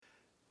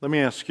Let me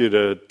ask you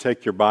to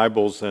take your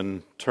Bibles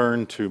and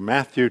turn to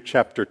Matthew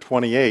chapter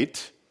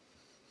 28.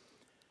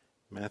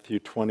 Matthew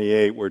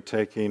 28, we're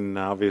taking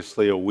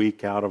obviously a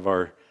week out of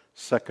our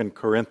 2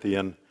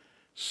 Corinthians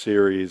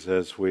series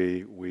as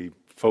we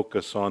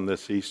focus on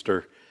this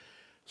Easter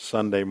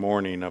Sunday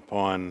morning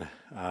upon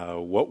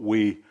what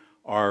we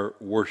are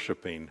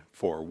worshiping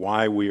for,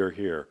 why we are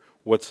here,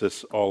 what's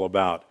this all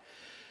about.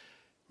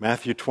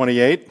 Matthew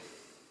 28.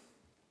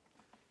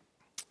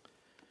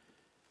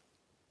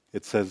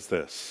 It says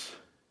this: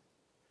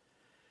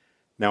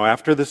 Now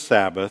after the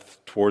Sabbath,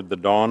 toward the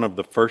dawn of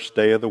the first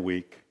day of the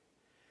week,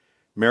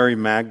 Mary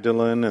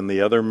Magdalene and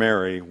the other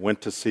Mary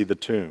went to see the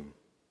tomb.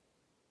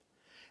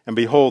 And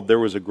behold, there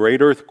was a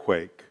great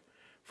earthquake,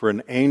 for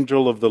an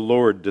angel of the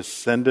Lord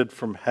descended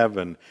from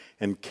heaven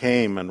and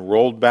came and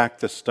rolled back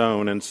the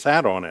stone and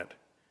sat on it.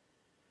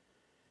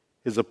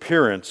 His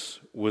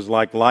appearance was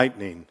like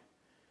lightning,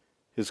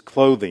 his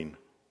clothing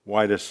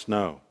white as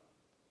snow.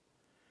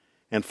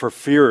 And for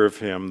fear of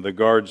him, the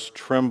guards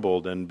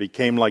trembled and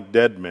became like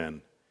dead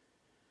men.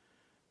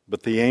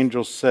 But the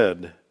angel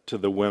said to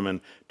the women,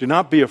 "Do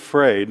not be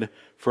afraid,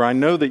 for I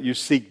know that you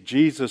seek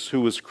Jesus who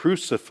was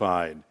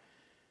crucified.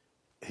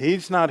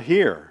 He's not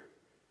here,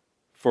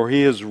 for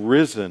he is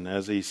risen,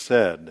 as he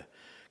said.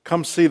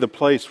 Come see the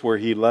place where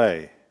he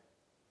lay.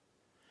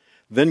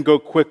 Then go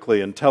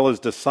quickly and tell his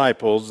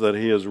disciples that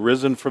he is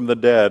risen from the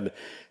dead,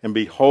 and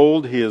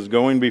behold, he is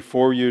going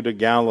before you to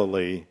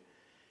Galilee.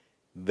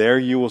 There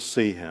you will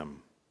see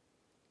him.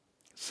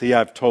 See,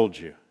 I've told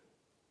you."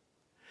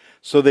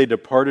 So they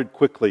departed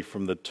quickly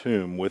from the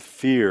tomb with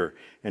fear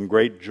and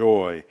great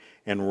joy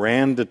and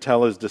ran to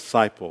tell his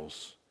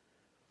disciples.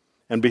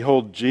 And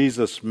behold,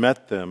 Jesus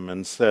met them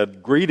and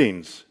said,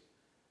 "Greetings."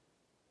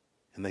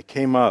 And they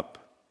came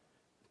up,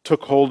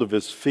 took hold of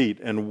his feet,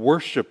 and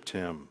worshipped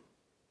him.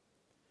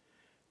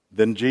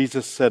 Then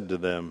Jesus said to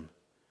them,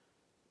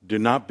 "Do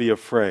not be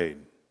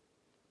afraid.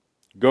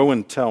 Go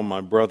and tell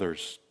my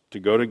brothers to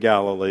go to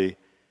Galilee,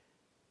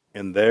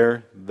 and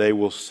there they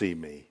will see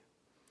me."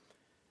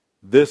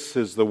 This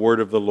is the word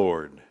of the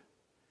Lord.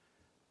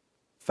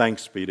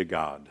 Thanks be to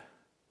God.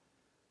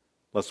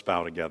 Let's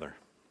bow together.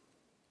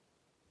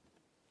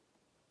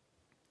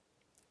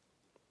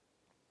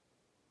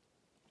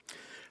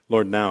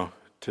 Lord, now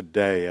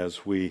today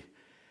as we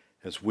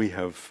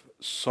have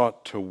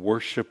sought to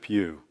worship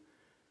you,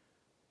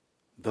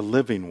 the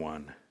living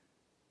one,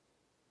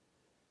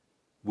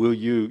 will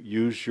you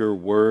use your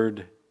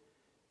word,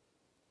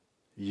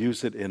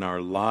 use it in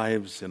our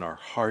lives, in our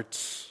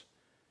hearts?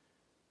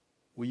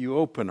 Will you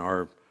open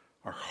our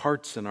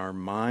hearts and our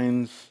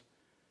minds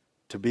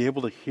to be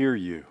able to hear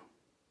you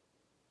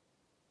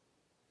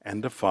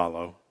and to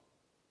follow?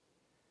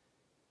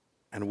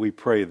 And we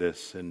pray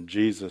this in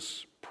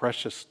Jesus'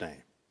 precious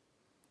name.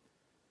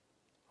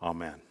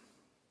 Amen.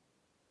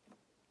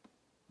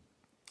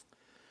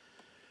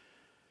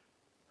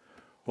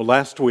 Well,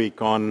 last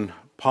week on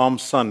Palm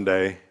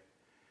Sunday,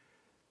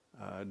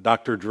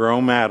 Dr.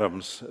 Jerome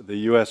Adams, the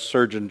U.S.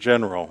 Surgeon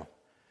General,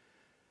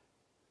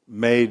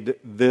 made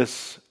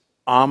this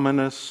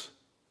ominous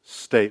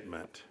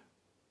statement.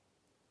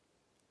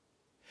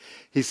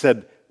 He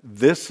said,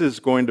 "This is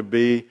going to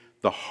be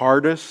the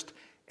hardest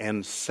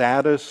and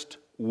saddest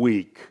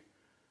week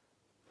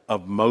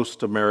of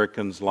most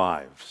Americans'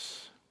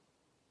 lives."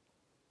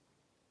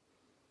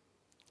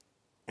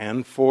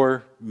 And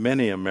for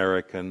many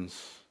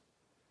Americans,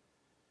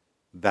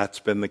 that's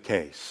been the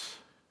case.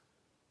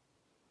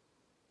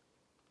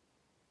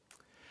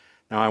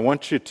 Now, I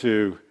want you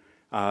to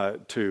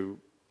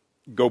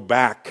go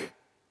back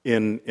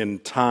in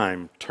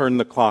time, turn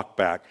the clock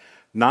back,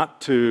 not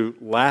to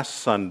last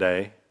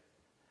Sunday,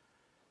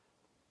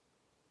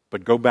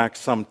 but go back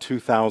some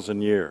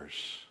 2,000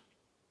 years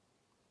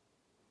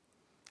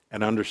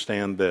and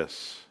understand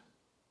this.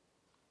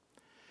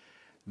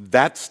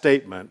 That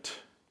statement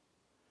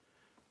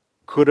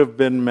could have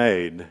been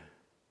made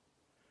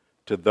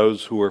to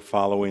those who were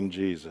following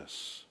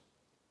Jesus.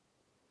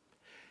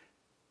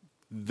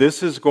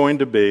 This is going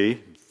to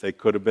be, they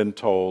could have been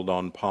told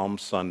on Palm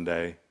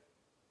Sunday,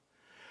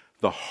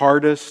 the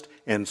hardest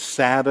and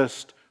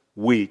saddest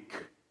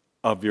week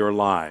of your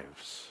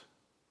lives.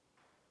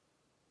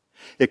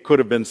 It could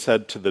have been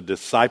said to the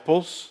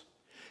disciples.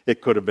 It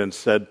could have been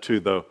said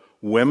to the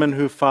women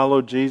who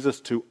followed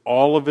Jesus, to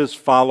all of his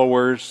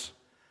followers.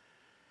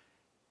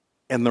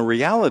 And the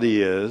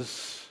reality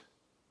is,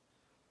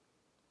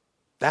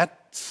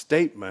 that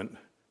statement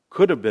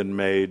could have been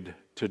made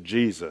to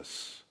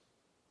Jesus.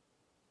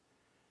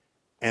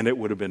 And it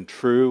would have been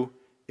true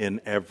in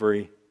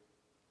every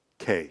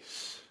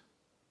case.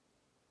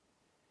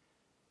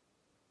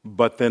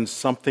 But then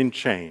something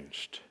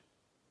changed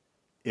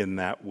in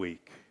that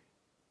week.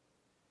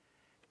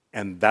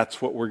 And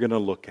that's what we're going to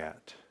look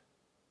at.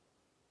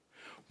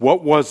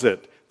 What was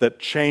it that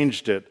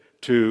changed it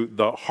to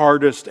the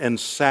hardest and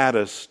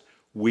saddest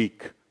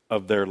week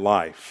of their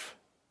life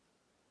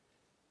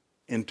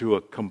into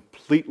a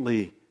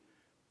completely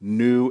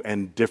new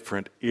and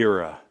different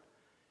era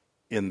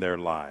in their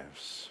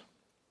lives?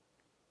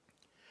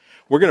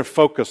 We're going to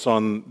focus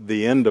on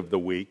the end of the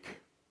week,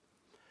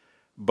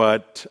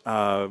 but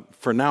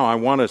for now I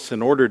want us,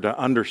 in order to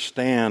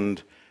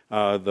understand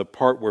the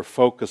part we're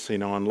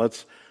focusing on,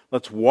 let's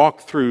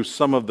walk through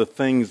some of the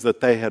things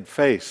that they had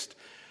faced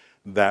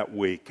that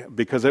week,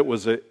 because it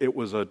was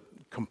a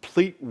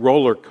complete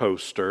roller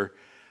coaster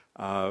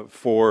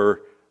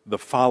for the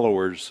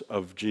followers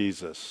of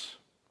Jesus.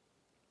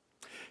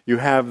 You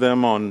have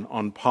them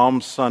on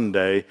Palm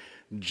Sunday,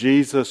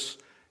 Jesus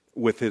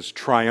with his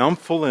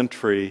triumphal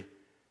entry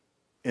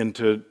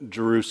into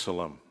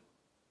Jerusalem.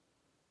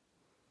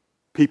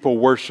 People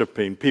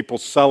worshiping, people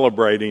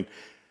celebrating,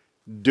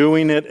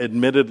 doing it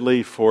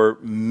admittedly for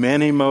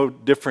many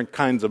different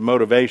kinds of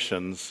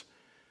motivations,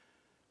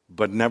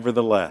 but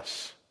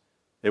nevertheless,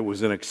 it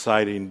was an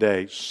exciting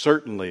day,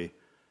 certainly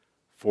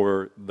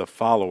for the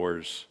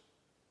followers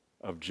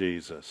of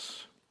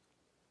Jesus.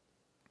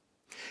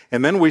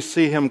 And then we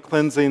see him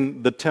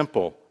cleansing the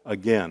temple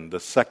again, the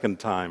second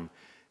time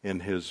in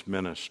his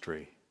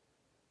ministry.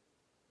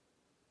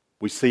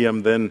 We see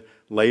him then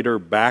later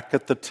back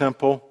at the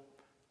temple.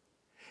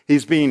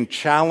 He's being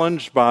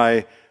challenged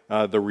by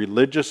the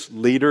religious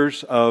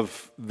leaders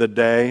of the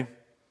day.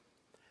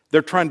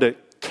 They're trying to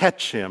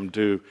catch him,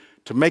 to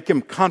make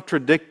him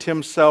contradict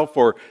himself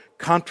or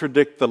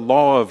contradict the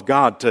law of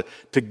God,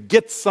 to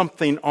get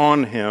something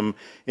on him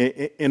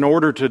in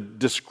order to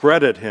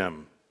discredit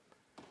him,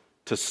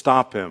 to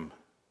stop him.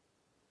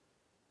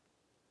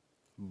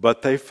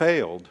 But they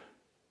failed.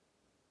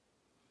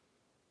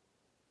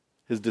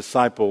 His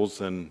disciples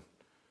and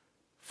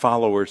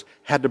followers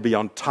had to be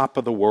on top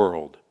of the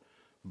world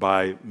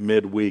by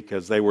midweek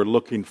as they were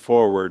looking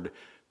forward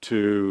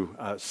to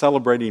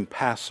celebrating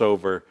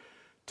Passover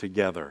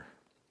together.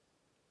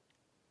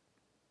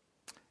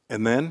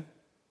 And then,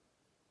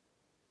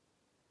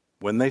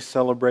 when they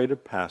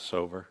celebrated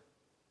Passover,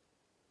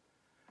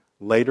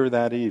 later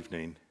that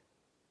evening,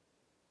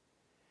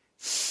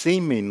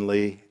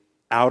 seemingly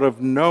out of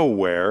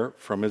nowhere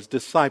from his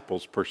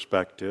disciples'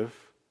 perspective,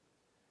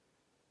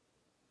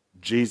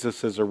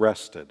 Jesus is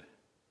arrested.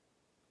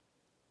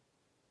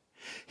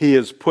 He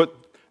is put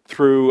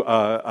through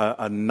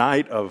a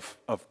night of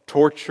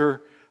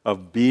torture,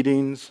 of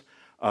beatings,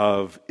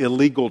 of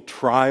illegal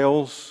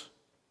trials.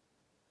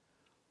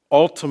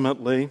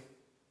 Ultimately,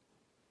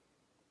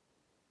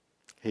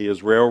 he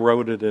is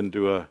railroaded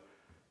into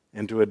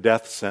a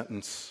death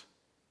sentence,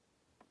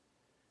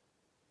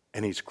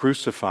 and he's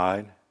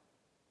crucified,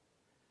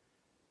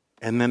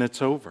 and then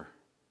it's over.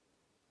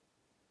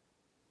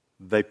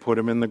 They put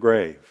him in the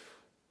grave.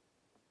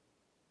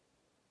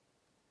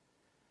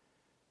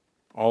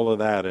 All of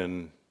that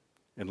in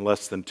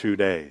less than 2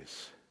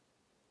 days.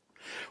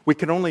 We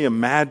can only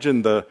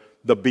imagine the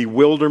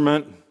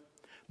bewilderment,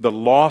 the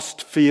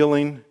lost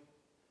feeling,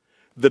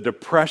 the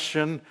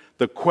depression,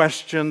 the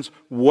questions,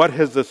 what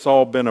has this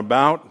all been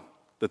about,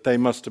 that they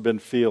must have been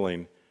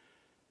feeling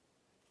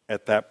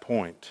at that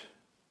point.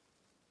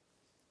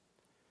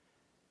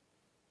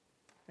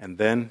 And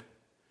then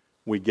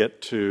we get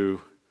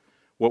to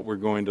what we're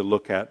going to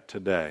look at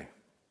today.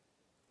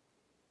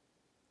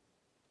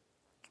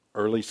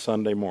 Early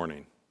Sunday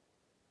morning,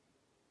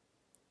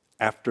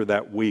 after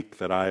that week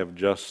that I have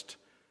just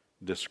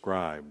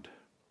described.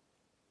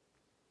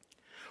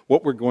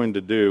 What we're going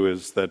to do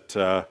is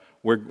that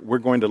we're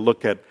going to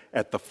look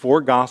at the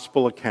 4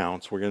 gospel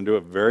accounts. We're going to do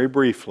it very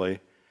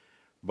briefly,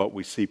 but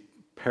we see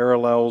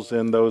parallels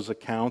in those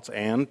accounts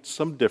and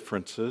some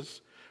differences,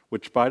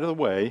 which, by the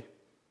way,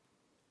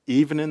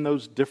 even in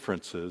those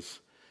differences,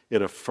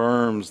 it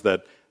affirms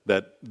that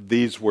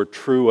these were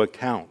true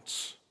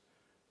accounts.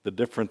 The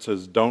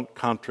differences don't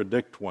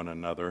contradict one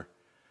another,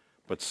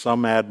 but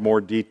some add more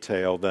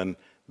detail than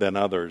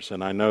others.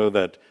 And I know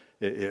that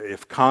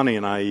if Connie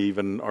and I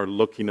even are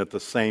looking at the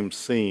same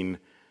scene,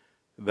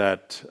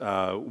 that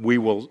we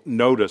will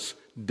notice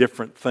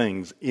different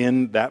things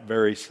in that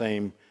very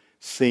same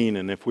scene.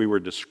 And if we were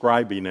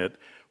describing it,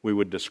 we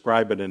would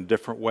describe it in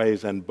different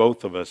ways, and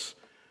both of us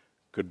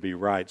could be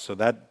right. So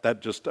that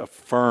just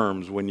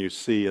affirms, when you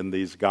see in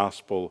these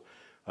gospel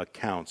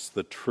accounts,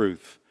 the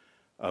truth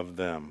of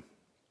them.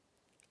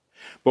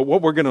 But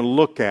what we're going to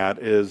look at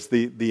is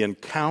the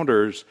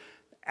encounters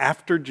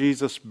after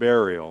Jesus'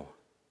 burial,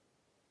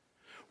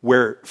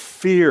 where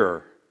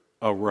fear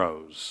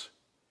arose,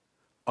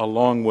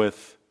 along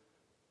with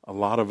a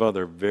lot of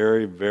other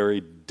very,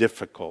 very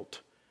difficult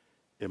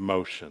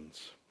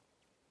emotions.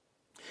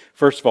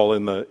 First of all,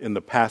 in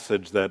the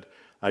passage that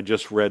I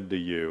just read to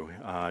you,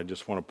 I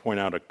just want to point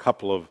out a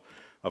couple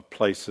of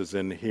places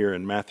in here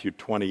in Matthew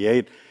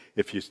 28.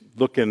 If you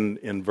look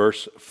in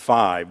verse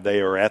 5, they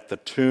are at the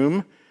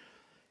tomb,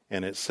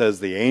 and it says,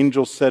 "The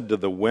angel said to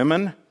the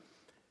women,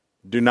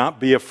 'Do not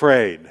be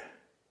afraid.'"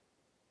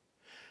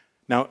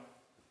 Now,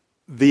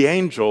 the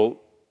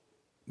angel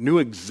knew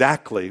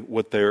exactly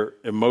what their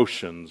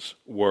emotions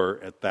were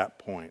at that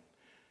point.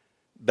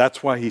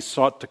 That's why he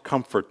sought to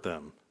comfort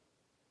them.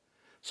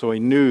 So he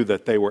knew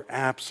that they were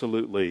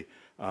absolutely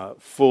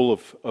full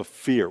of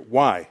fear.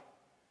 Why?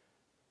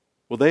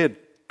 Well, they had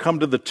come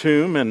to the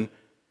tomb, and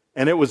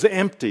And it was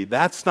empty.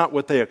 That's not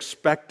what they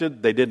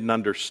expected. They didn't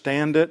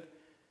understand it.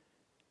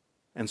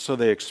 And so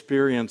they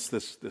experienced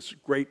this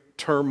great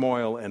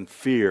turmoil and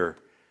fear.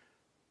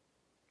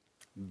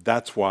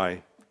 That's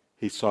why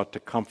he sought to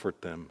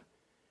comfort them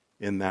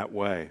in that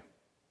way.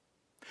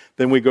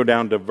 Then we go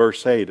down to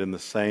verse 8 in the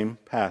same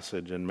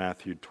passage in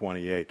Matthew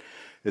 28.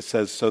 It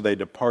says, "So they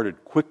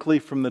departed quickly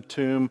from the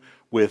tomb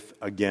with,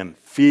 again,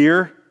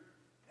 fear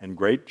and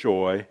great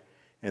joy,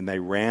 and they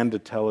ran to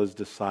tell his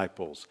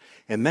disciples."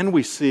 And then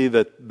we see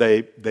that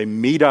they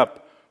meet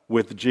up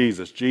with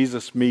Jesus.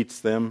 Jesus meets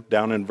them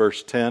down in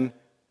verse 10.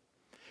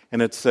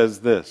 And it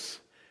says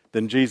this,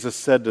 "Then Jesus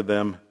said to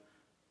them,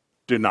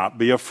 'Do not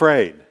be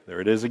afraid.'"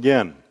 There it is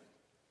again.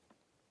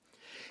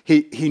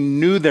 He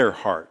knew their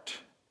heart.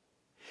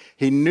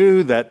 He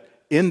knew that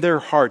in their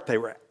heart they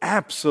were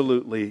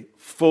absolutely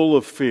full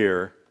of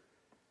fear.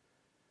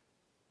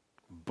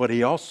 But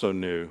he also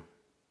knew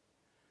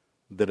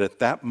that at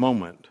that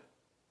moment,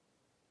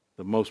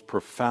 the most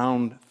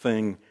profound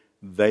thing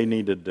they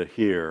needed to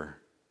hear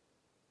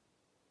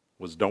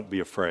was, "Don't be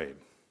afraid."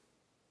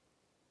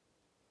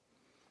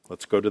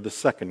 Let's go to the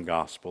second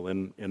gospel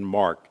in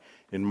Mark.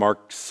 In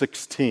Mark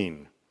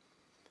 16,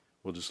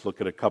 we'll just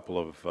look at a couple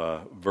of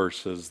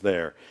verses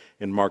there.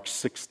 In Mark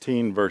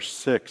 16, verse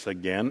 6,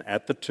 again,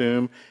 at the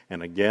tomb,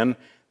 and again,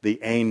 the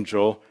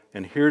angel.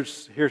 And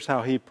here's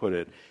how he put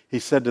it. He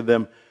said to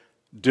them,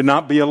 "Do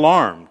not be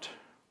alarmed."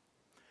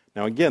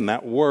 Now again,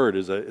 that word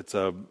it's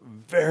a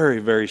very,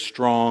 very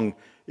strong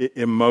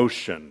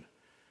emotion.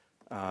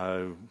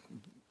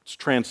 It's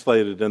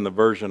translated in the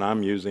version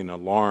I'm using,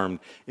 alarmed.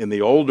 In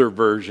the older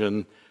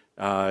versions,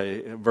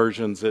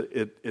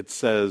 it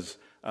says,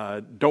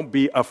 "Don't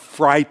be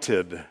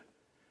affrighted."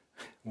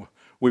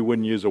 We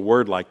wouldn't use a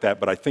word like that,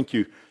 but I think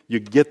you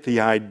get the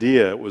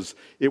idea. It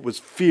was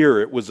fear.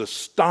 It was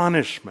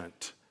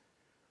astonishment.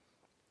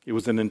 It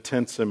was an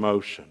intense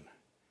emotion.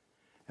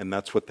 And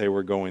that's what they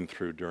were going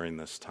through during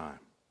this time.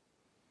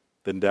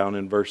 Then down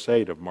in verse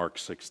 8 of Mark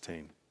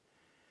 16.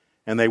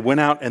 "And they went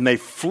out and they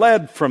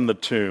fled from the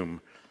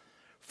tomb,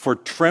 for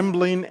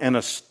trembling and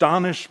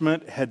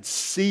astonishment had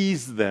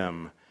seized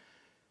them.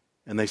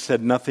 And they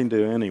said nothing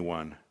to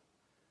anyone,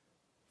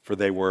 for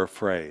they were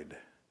afraid."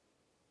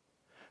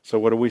 So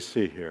what do we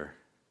see here?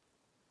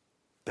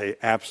 They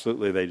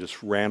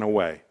just ran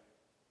away.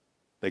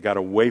 They got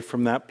away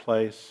from that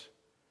place,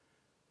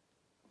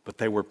 but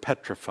they were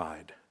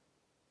petrified.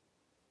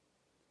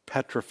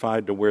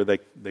 Petrified to where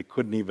they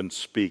couldn't even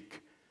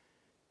speak,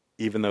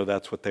 even though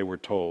that's what they were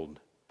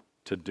told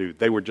to do.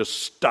 They were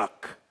just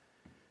stuck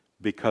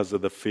because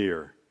of the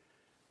fear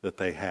that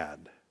they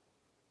had.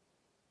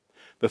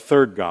 The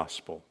third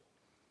gospel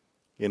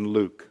in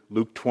Luke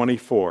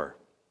 24.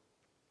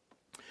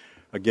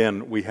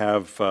 Again, we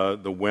have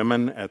the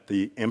women at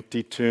the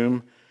empty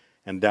tomb,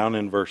 and down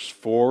in verse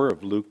 4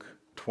 of Luke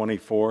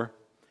 24,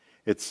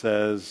 it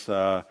says,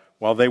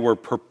 "While they were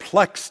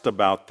perplexed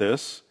about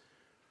this,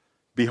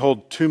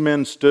 behold, two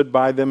men stood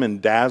by them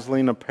in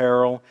dazzling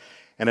apparel,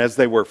 and as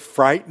they were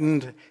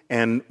frightened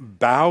and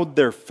bowed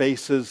their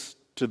faces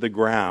to the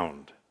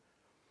ground."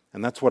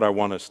 And that's what I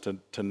want us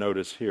to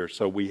notice here.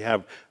 So we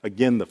have,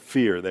 again, the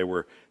fear. They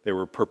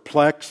were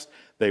perplexed,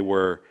 they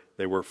were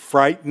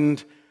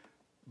frightened,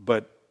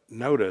 but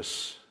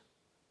notice,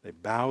 they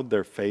bowed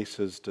their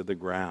faces to the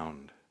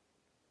ground.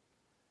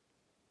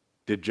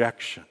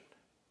 Dejection,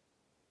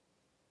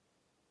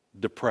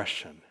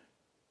 depression.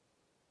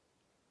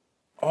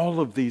 All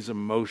of these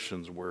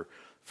emotions were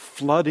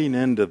flooding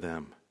into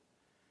them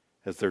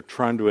as they're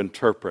trying to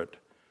interpret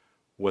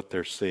what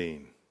they're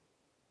seeing.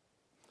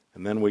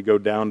 And then we go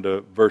down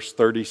to verse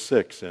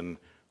 36 in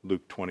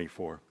Luke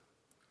 24.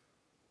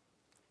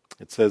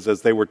 It says,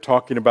 "As they were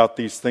talking about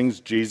these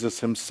things, Jesus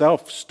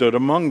himself stood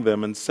among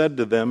them and said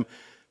to them,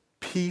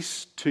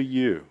 'Peace to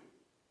you.'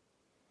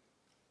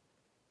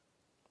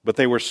 But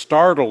they were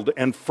startled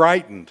and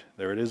frightened."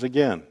 There it is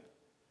again.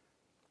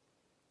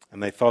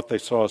 "And they thought they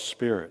saw a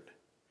spirit.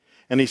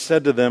 And he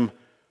said to them,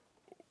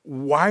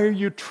 'Why are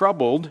you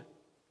troubled?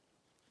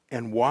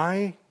 And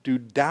why do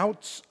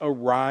doubts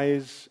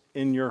arise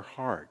in your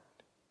heart?'"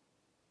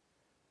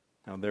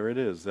 Now there it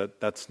is.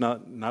 That's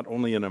not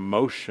only an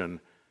emotion,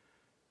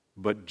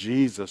 but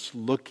Jesus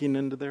looking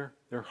into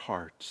their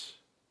hearts,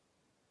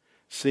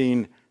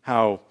 seeing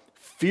how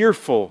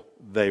fearful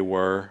they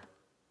were,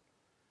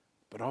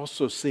 but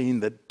also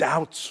seeing that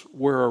doubts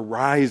were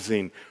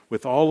arising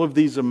with all of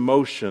these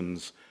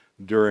emotions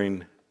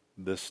during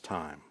this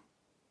time.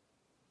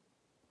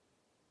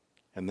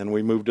 And then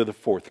we move to the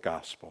fourth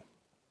gospel.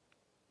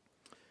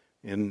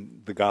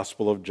 In the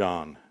Gospel of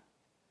John,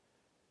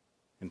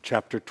 in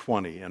chapter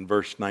 20 and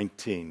verse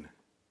 19.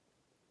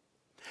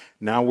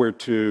 Now we're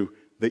to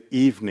the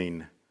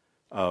evening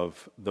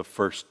of the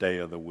first day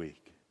of the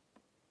week.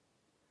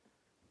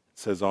 It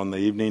says, "On the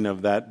evening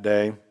of that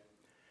day,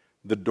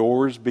 the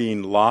doors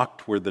being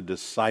locked where the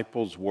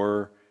disciples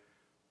were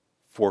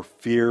for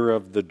fear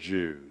of the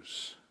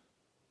Jews."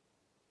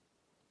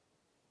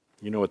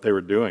 You know what they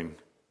were doing?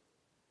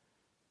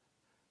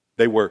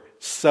 They were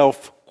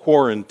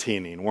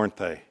self-quarantining, weren't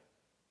they?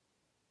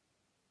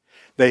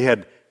 They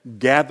had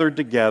gathered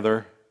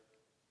together,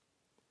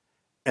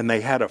 and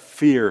they had a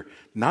fear,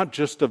 not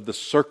just of the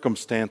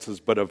circumstances,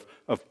 but of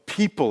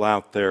people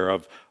out there,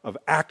 of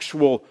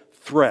actual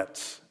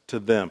threats to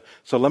them.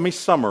 So let me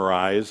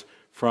summarize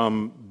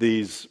from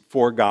these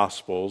 4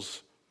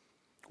 Gospels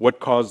what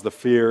caused the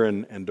fear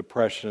and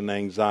depression and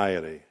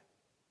anxiety.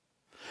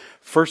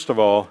 First of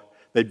all,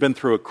 they'd been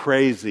through a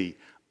crazy,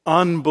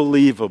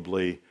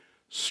 unbelievably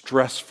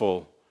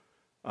stressful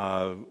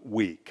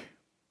week.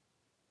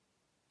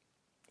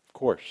 Of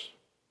course.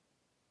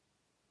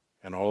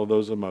 And all of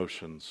those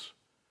emotions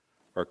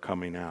are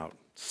coming out.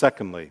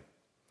 Secondly,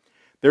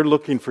 they're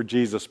looking for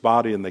Jesus'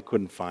 body and they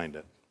couldn't find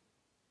it.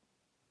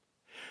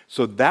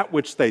 So that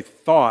which they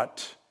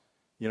thought,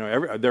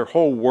 their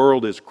whole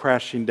world is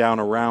crashing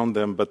down around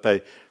them, but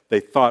they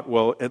thought,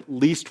 well, at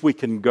least we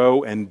can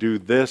go and do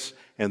this,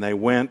 and they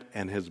went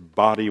and his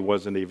body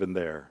wasn't even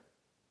there.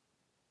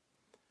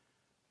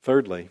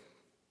 Thirdly,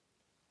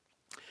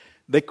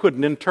 they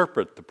couldn't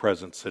interpret the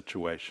present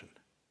situation.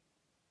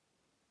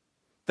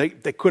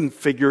 They couldn't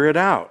figure it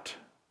out.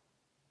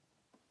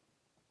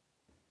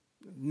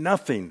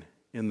 Nothing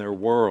in their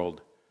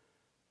world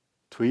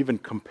to even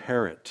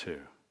compare it to.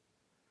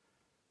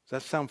 Does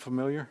that sound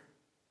familiar?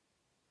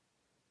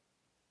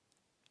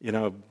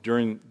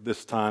 During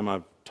this time,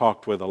 I've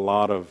talked with a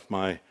lot of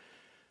my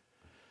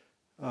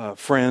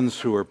friends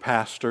who are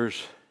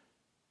pastors.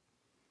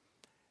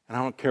 And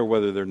I don't care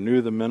whether they're new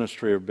to the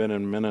ministry or been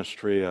in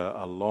ministry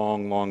a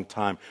long, long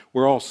time.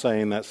 We're all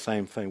saying that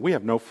same thing. We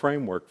have no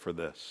framework for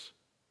this.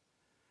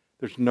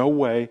 There's no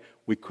way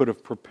we could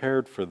have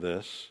prepared for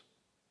this.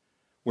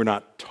 We're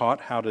not taught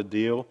how to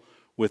deal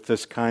with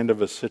this kind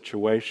of a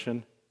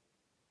situation.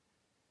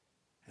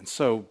 And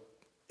so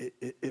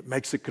it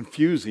makes it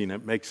confusing.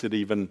 It makes it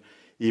even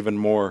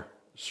more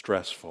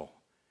stressful.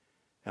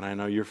 And I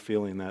know you're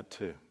feeling that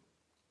too.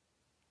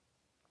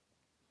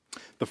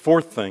 The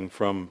fourth thing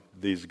from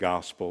these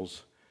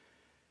Gospels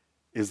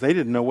is they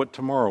didn't know what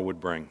tomorrow would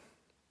bring.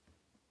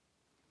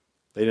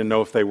 They didn't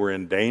know if they were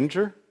in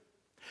danger.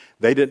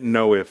 They didn't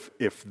know if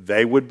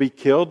they would be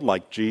killed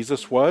like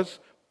Jesus was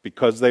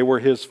because they were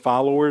his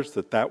followers,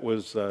 that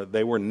was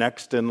they were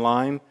next in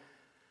line.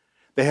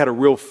 They had a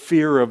real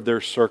fear of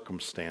their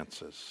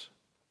circumstances.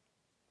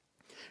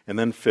 And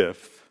then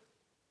fifth,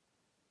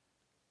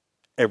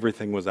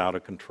 everything was out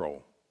of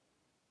control.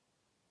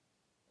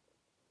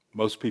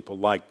 Most people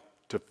like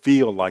to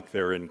feel like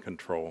they're in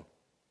control,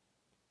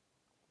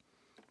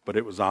 but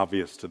it was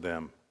obvious to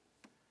them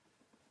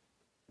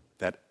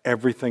that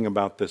everything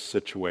about this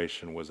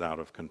situation was out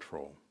of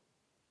control.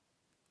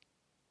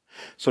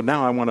 So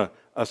now I want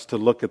us to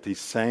look at these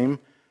same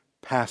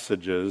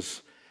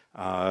passages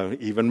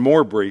even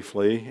more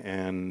briefly,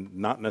 and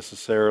not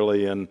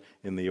necessarily in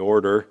the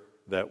order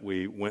that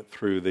we went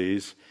through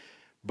these,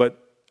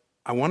 but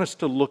I want us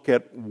to look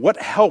at what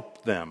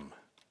helped them.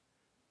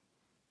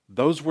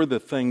 Those were the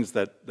things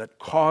that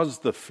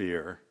caused the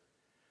fear,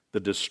 the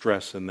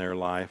distress in their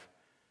life.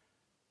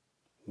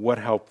 What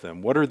helped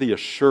them? What are the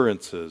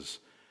assurances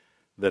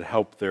that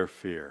help their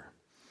fear?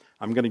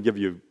 I'm going to give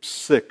you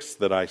 6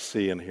 that I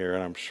see in here,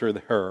 and I'm sure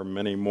there are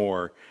many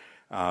more.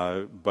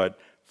 But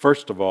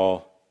first of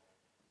all,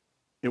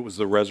 it was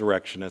the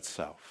resurrection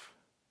itself.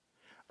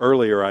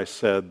 Earlier I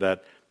said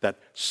that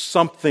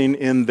something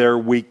in their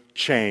week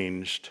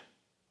changed,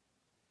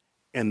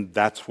 and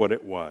that's what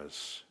it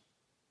was.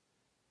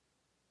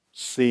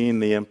 Seeing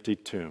the empty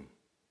tomb.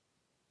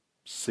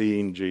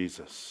 Seeing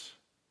Jesus.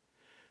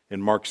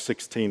 In Mark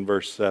 16,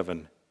 verse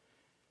 7,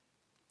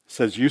 it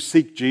says, "You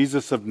seek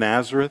Jesus of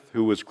Nazareth,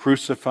 who was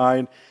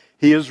crucified.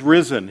 He is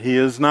risen. He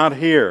is not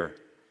here.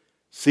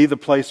 See the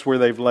place where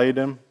they've laid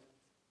him?"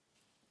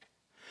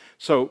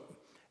 So,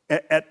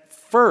 at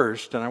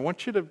first, and I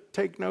want you to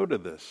take note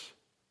of this,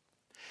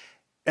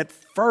 at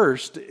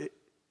first,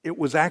 it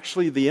was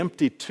actually the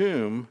empty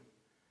tomb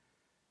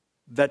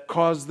that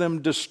caused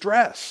them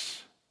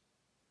distress,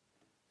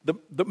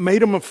 that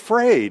made them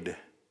afraid,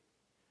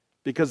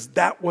 because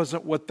that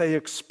wasn't what they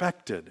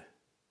expected.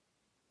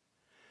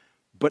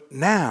 But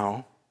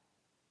now,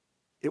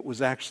 it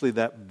was actually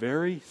that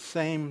very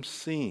same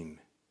scene,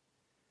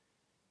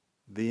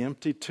 the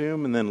empty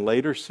tomb and then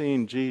later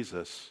seeing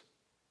Jesus,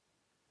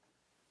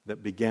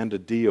 that began to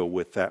deal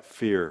with that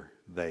fear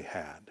they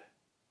had.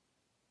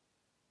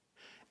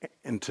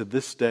 And to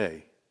this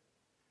day,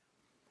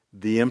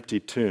 the empty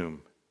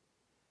tomb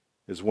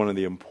is one of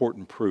the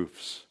important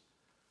proofs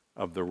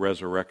of the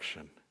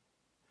resurrection.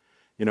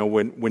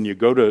 When you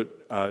go to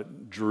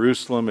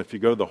Jerusalem, if you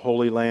go to the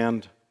Holy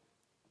Land,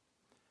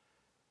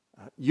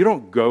 you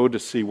don't go to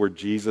see where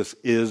Jesus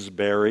is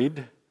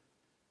buried.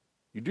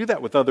 You do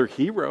that with other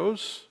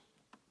heroes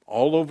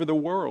all over the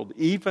world,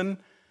 even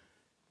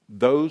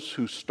those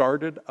who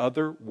started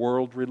other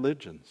world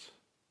religions.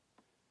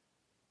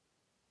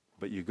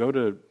 But you go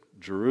to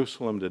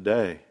Jerusalem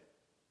today,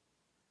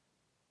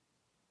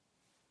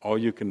 all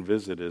you can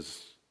visit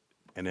is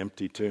an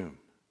empty tomb,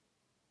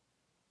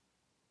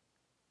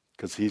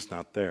 because he's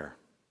not there.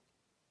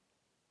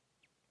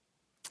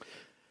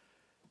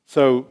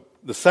 So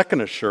the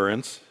second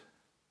assurance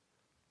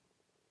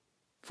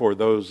for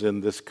those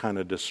in this kind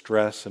of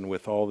distress and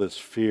with all this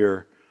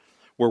fear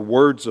were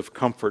words of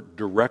comfort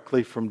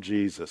directly from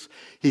Jesus.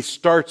 He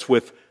starts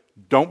with,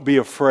 "Don't be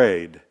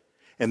afraid."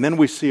 And then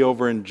we see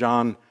over in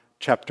John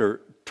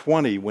chapter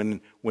 20,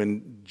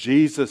 when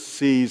Jesus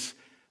sees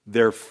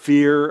their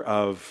fear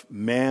of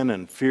men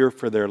and fear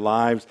for their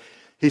lives,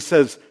 he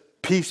says,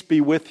 "Peace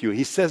be with you."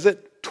 He says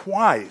it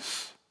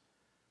twice.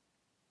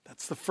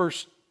 That's the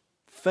first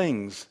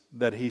things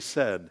that he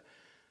said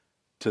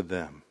to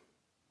them.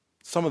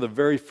 Some of the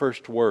very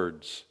first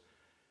words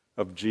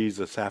of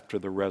Jesus after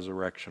the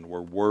resurrection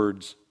were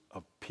words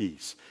of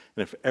peace.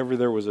 And if ever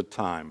there was a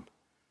time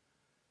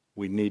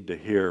we need to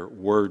hear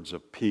words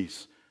of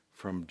peace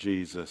from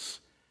Jesus,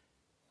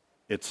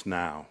 it's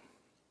now.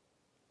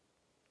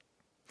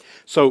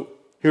 So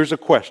here's a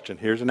question,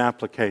 here's an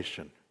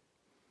application.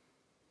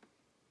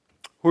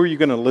 Who are you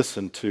going to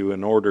listen to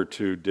in order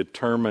to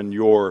determine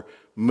your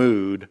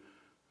mood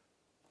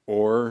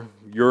or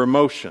your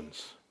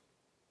emotions?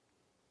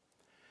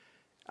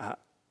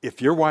 If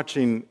you're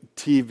watching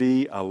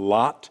TV a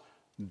lot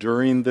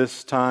during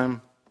this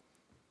time,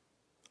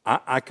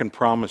 I can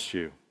promise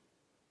you,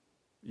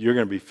 you're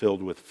going to be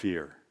filled with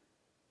fear.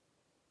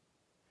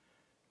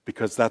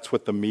 Because that's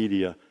what the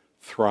media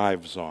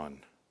thrives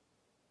on.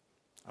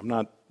 I'm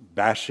not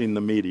bashing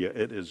the media,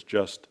 it is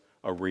just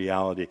a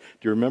reality.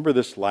 Do you remember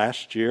this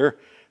last year?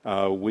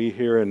 We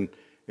here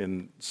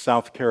in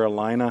South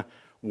Carolina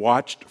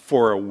watched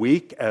for a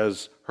week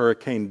as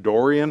Hurricane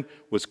Dorian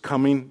was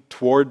coming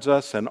towards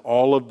us, and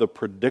all of the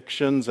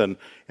predictions and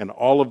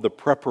all of the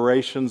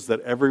preparations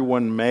that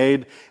everyone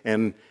made,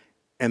 and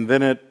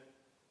then it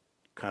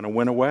kind of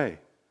went away.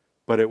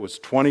 But it was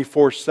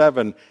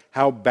 24/7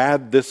 how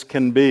bad this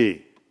can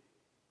be.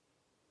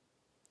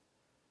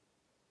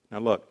 Now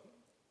look,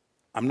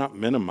 I'm not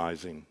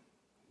minimizing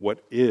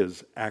what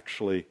is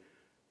actually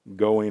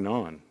going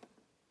on.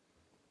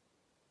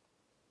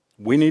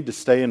 We need to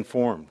stay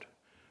informed.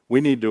 We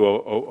need to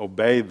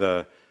obey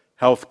the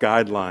health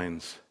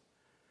guidelines.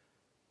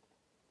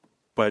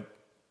 But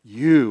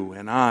you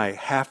and I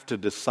have to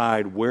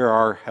decide where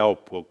our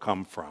help will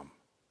come from.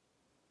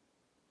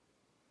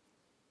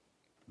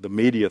 The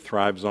media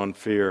thrives on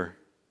fear.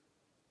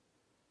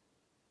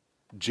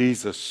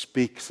 Jesus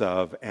speaks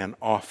of and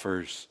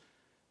offers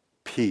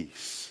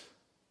peace.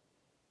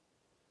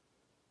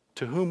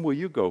 To whom will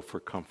you go for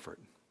comfort?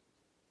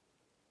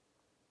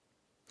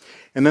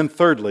 And then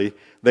thirdly,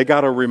 they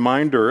got a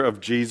reminder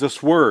of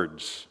Jesus'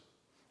 words.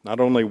 Not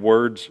only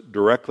words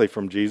directly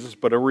from Jesus,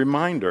 but a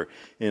reminder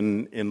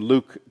in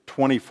Luke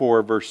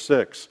 24, verse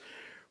 6.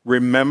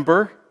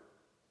 Remember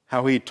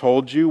how he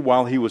told you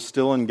while he was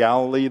still in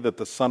Galilee that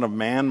the Son of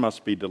Man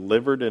must be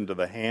delivered into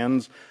the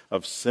hands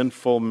of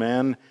sinful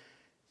men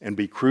and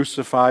be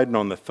crucified and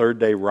on the third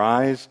day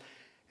rise.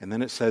 And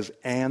then it says,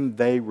 and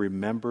they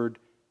remembered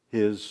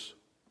his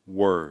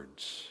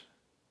words.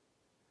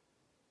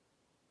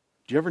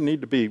 Do you ever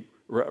need to be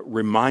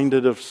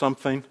reminded of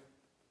something?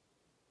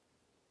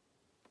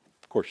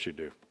 Of course you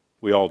do.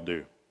 We all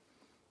do.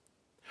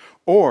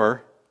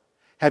 Or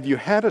have you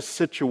had a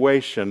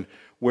situation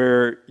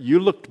where you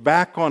looked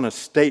back on a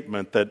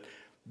statement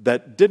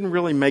that didn't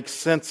really make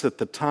sense at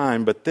the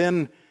time, but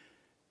then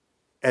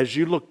as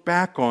you look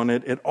back on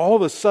it, it all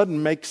of a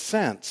sudden makes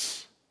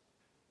sense?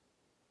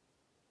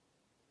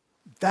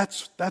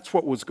 That's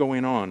what was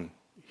going on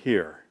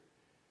here.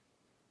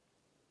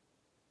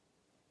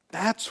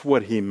 That's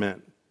what he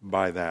meant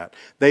by that.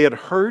 They had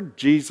heard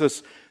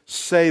Jesus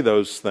say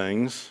those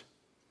things.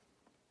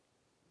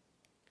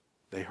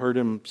 They heard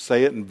him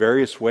say it in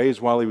various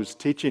ways while he was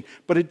teaching,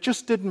 but it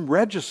just didn't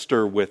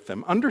register with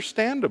them,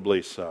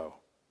 understandably so.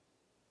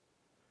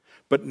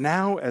 But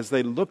now, as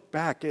they look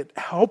back, it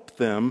helped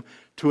them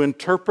to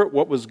interpret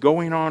what was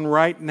going on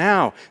right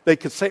now. They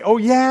could say, oh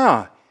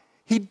yeah,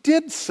 he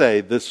did say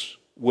this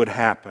would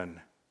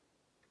happen.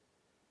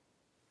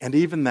 And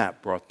even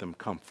that brought them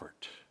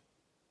comfort.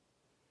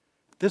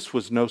 This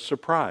was no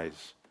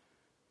surprise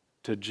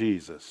to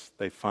Jesus.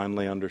 They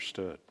finally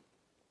understood.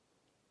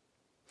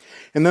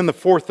 And then the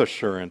fourth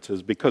assurance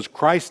is because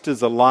Christ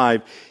is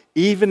alive,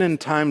 even in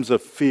times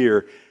of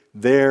fear,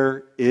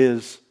 there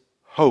is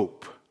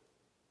hope.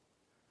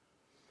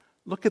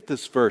 Look at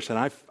this verse,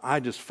 and I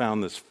just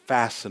found this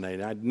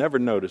fascinating. I'd never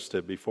noticed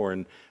it before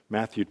in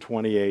Matthew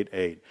 28:8.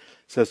 It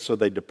says, so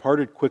they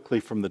departed quickly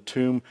from the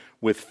tomb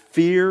with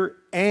fear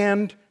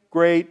and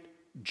great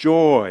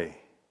joy.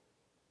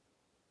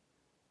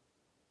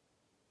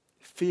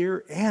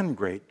 Fear and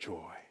great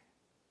joy.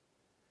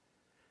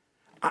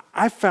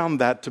 I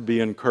found that to be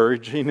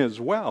encouraging as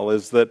well,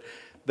 is that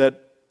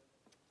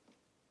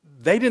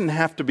they didn't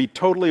have to be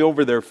totally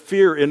over their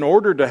fear in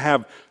order to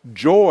have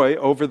joy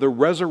over the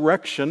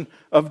resurrection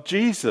of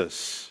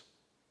Jesus.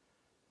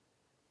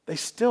 They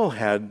still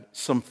had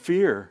some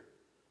fear,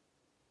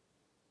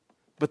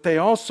 but they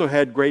also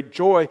had great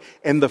joy,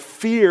 and the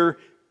fear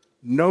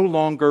no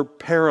longer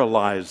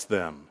paralyzed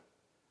them.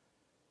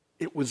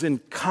 It was in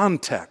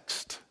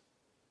context.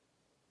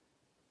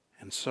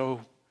 And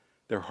so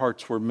their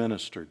hearts were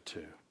ministered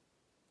to.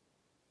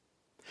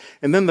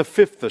 And then the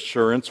fifth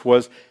assurance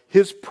was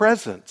his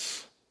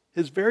presence.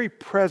 His very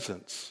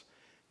presence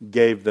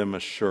gave them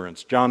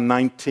assurance. John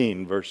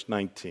 19, verse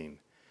 19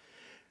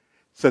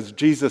 says,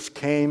 Jesus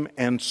came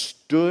and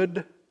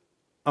stood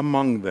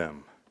among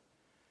them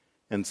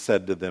and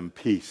said to them,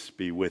 peace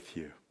be with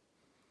you.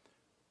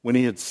 When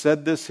he had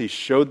said this, he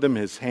showed them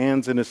his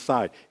hands and his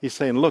side. He's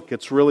saying, look,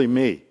 it's really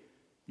me.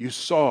 You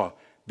saw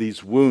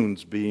these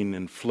wounds being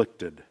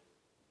inflicted.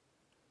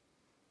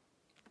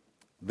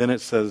 Then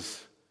it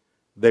says,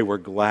 they were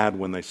glad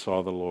when they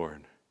saw the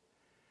Lord.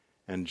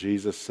 And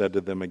Jesus said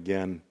to them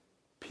again,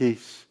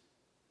 peace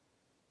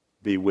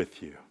be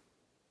with you.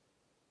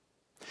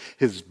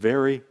 His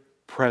very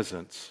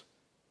presence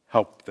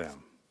helped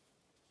them.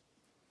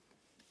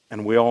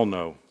 And we all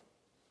know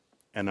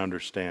and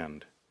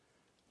understand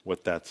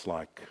what that's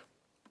like.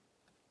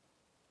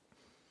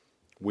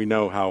 We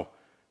know how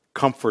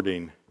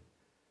comforting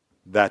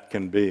that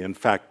can be. In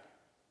fact,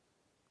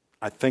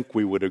 I think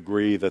we would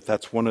agree that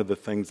that's one of the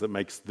things that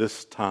makes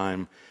this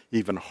time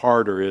even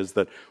harder, is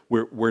that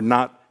we're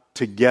not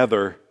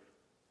together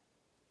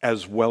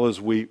as well as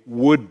we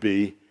would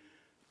be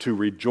to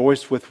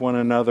rejoice with one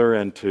another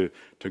and to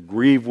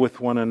grieve with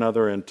one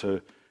another and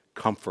to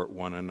comfort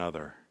one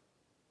another.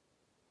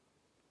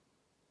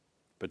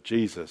 But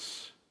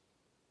Jesus,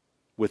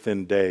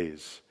 within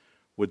days,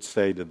 would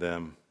say to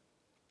them,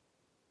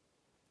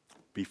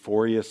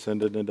 before he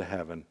ascended into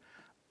heaven,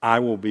 I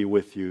will be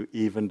with you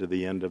even to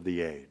the end of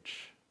the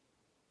age.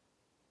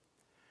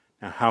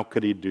 Now, how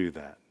could he do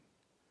that?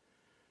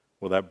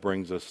 Well, that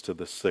brings us to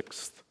the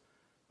sixth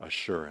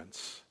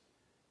assurance,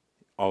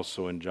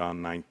 also in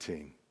John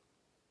 19.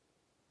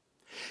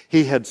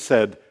 He had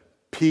said,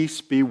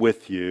 peace be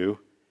with you,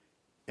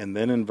 and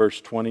then in verse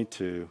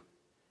 22,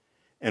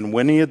 and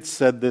when he had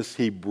said this,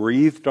 he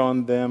breathed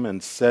on them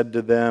and said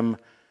to them,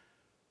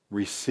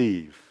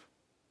 receive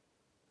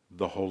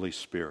the Holy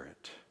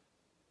Spirit.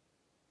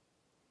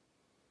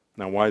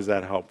 Now, why is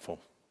that helpful?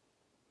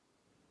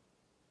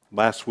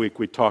 Last week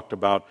we talked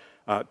about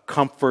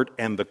comfort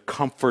and the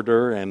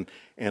Comforter,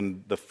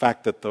 and the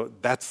fact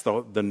that that's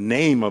the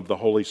name of the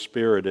Holy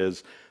Spirit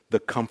is the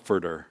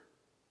Comforter.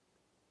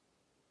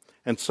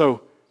 And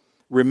so,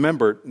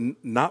 remember,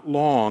 not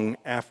long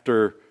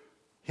after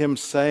him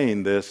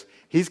saying this,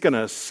 he's going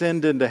to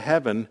ascend into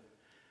heaven,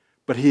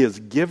 but he has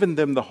given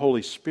them the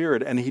Holy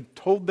Spirit, and he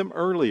told them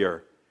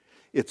earlier,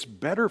 it's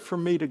better for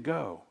me to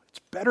go. It's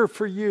better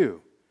for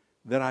you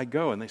that I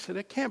go. And they said,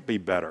 it can't be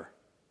better.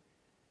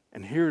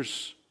 And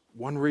here's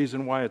one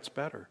reason why it's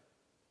better.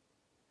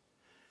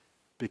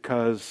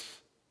 Because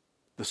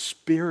the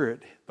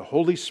Spirit, the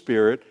Holy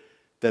Spirit,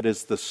 that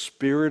is the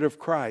Spirit of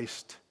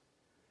Christ,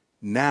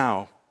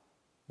 now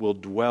will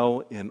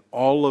dwell in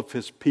all of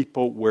his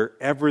people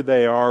wherever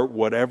they are,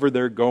 whatever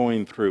they're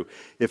going through.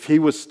 If he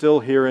was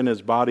still here in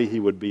his body, he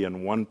would be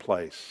in one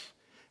place,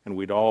 and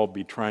we'd all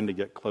be trying to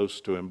get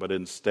close to him, but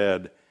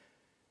instead,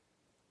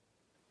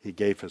 he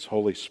gave his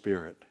Holy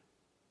Spirit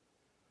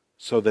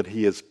so that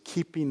he is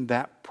keeping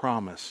that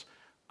promise.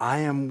 I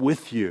am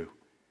with you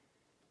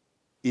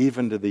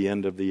even to the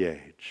end of the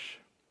age.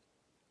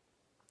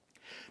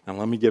 Now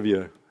let me give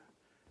you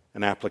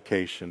an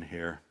application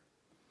here.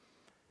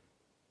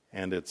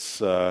 And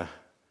it's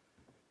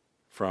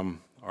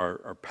from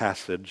our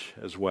passage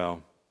as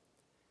well.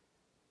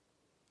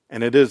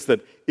 And it is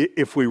that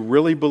if we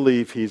really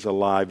believe he's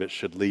alive, it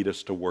should lead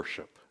us to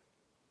worship.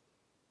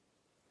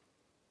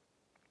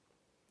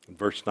 In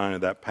verse 9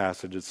 of that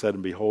passage, it said,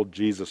 and behold,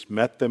 Jesus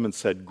met them and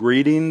said,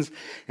 greetings.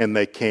 And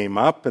they came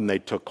up and they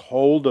took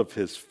hold of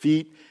his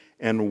feet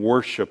and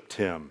worshiped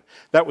him.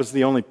 That was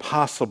the only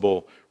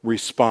possible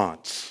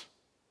response.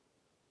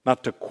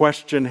 Not to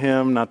question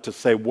him, not to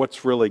say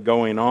what's really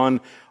going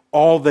on.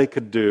 All they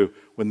could do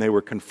when they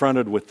were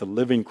confronted with the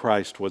living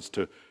Christ was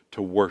to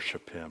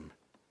worship him.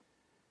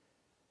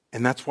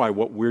 And that's why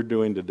what we're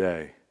doing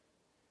today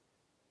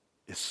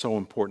is so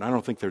important. I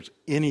don't think there's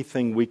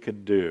anything we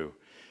could do,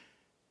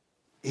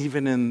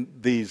 even in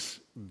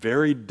these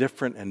very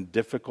different and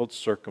difficult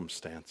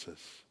circumstances.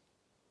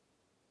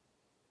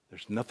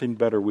 There's nothing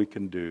better we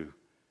can do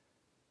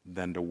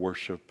than to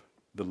worship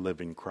the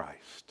living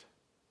Christ.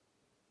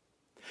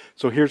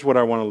 So here's what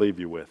I want to leave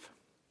you with.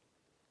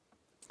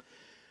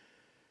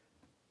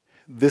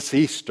 This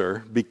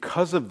Easter,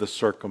 because of the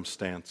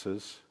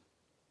circumstances,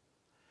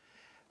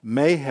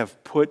 may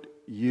have put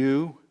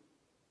you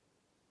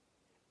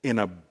in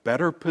a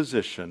better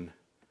position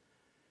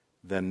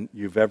than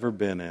you've ever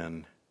been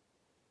in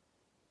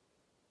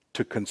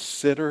to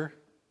consider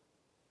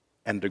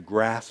and to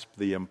grasp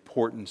the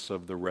importance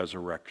of the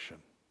resurrection.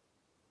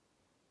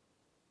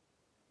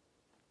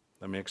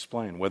 Let me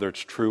explain, whether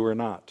it's true or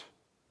not.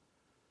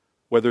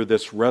 Whether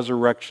this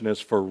resurrection is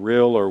for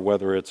real or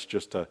whether it's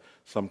just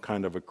some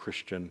kind of a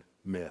Christian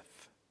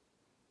myth.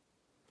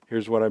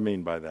 Here's what I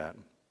mean by that.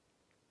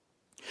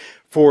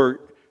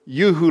 For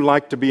you who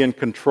like to be in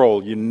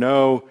control,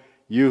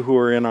 you who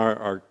are in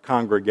our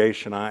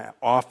congregation, I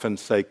often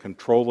say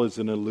control is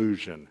an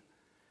illusion.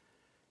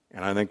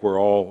 And I think we're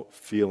all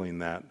feeling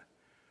that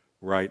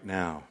right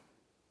now.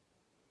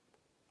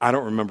 I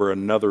don't remember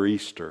another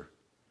Easter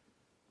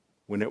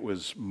when it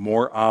was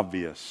more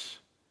obvious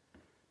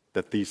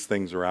that these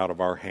things are out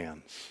of our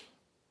hands.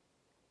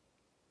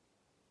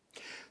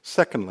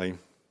 Secondly,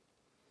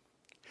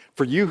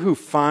 for you who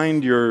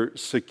find your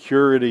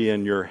security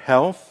in your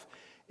health,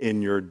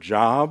 in your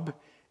job,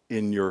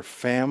 in your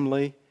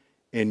family,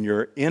 in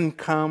your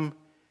income,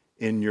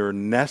 in your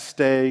nest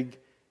egg,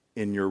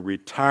 in your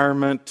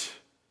retirement,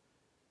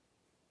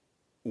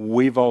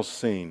 we've all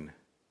seen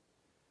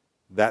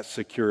that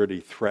security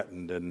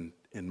threatened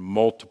in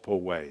multiple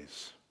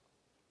ways.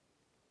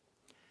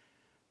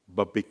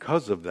 But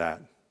because of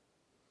that,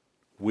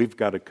 we've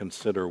got to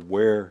consider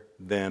where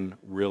then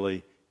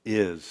really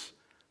is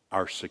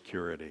our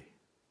security.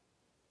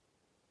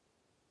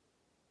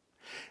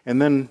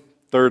 And then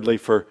thirdly,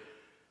 for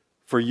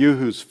you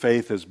whose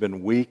faith has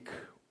been weak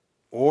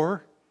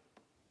or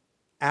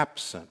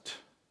absent,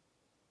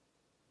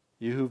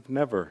 you who've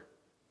never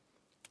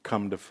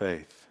come to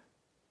faith,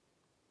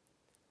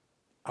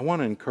 I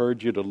want to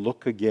encourage you to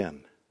look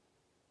again.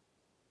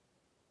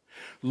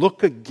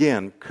 Look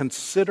again,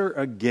 consider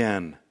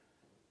again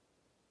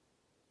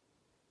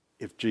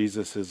if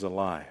Jesus is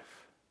alive.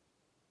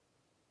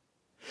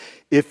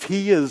 If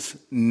he is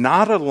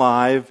not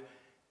alive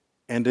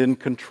and in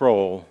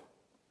control,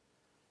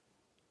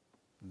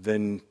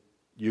 then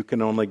you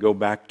can only go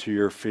back to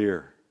your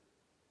fear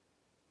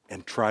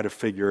and try to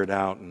figure it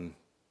out and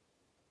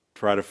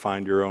try to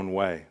find your own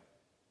way.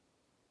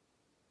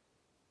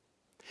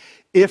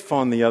 If,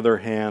 on the other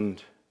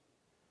hand,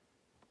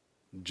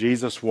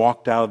 Jesus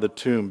walked out of the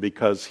tomb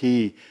because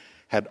he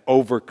had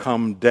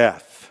overcome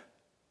death,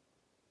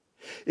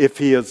 if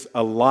he is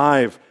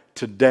alive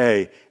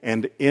today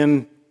and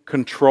in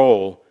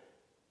control,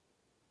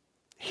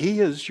 he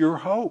is your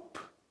hope.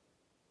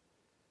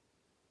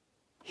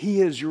 He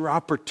is your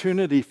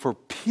opportunity for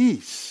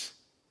peace.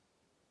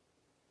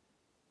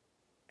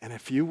 And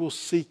if you will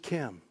seek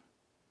him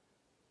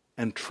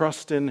and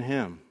trust in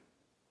him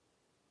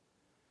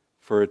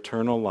for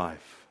eternal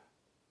life,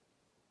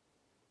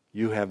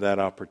 you have that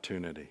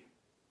opportunity.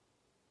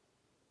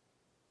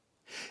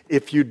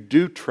 If you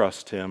do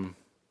trust him,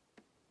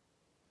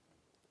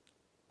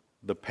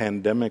 the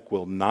pandemic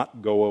will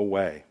not go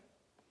away,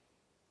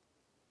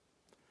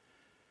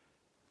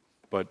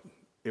 but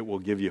it will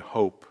give you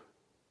hope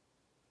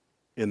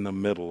in the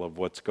middle of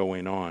what's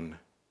going on,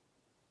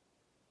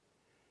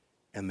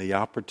 and the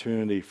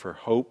opportunity for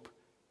hope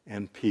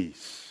and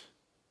peace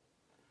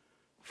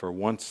for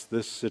once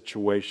this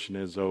situation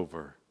is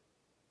over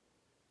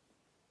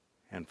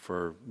and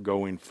for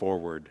going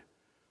forward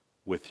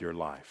with your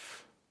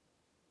life.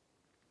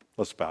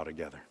 Let's bow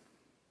together.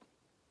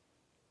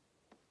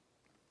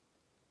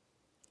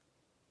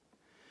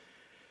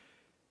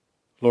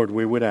 Lord,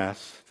 we would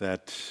ask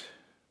that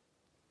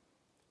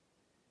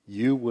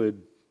you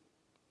would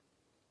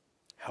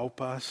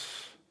help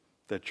us,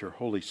 that your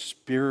Holy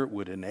Spirit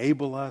would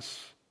enable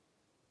us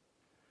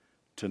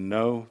to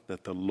know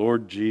that the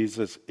Lord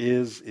Jesus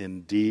is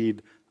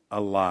indeed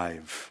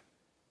alive,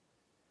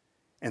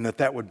 and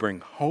that would bring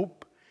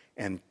hope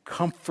and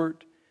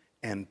comfort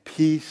and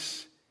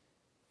peace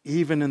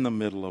even in the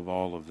middle of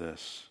all of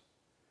this.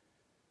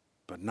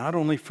 But not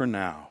only for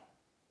now,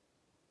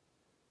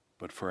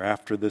 but for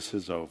after this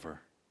is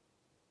over.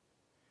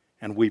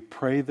 And we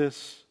pray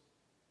this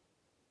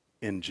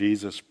in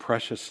Jesus'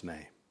 precious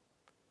name.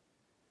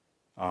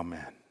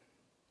 Amen.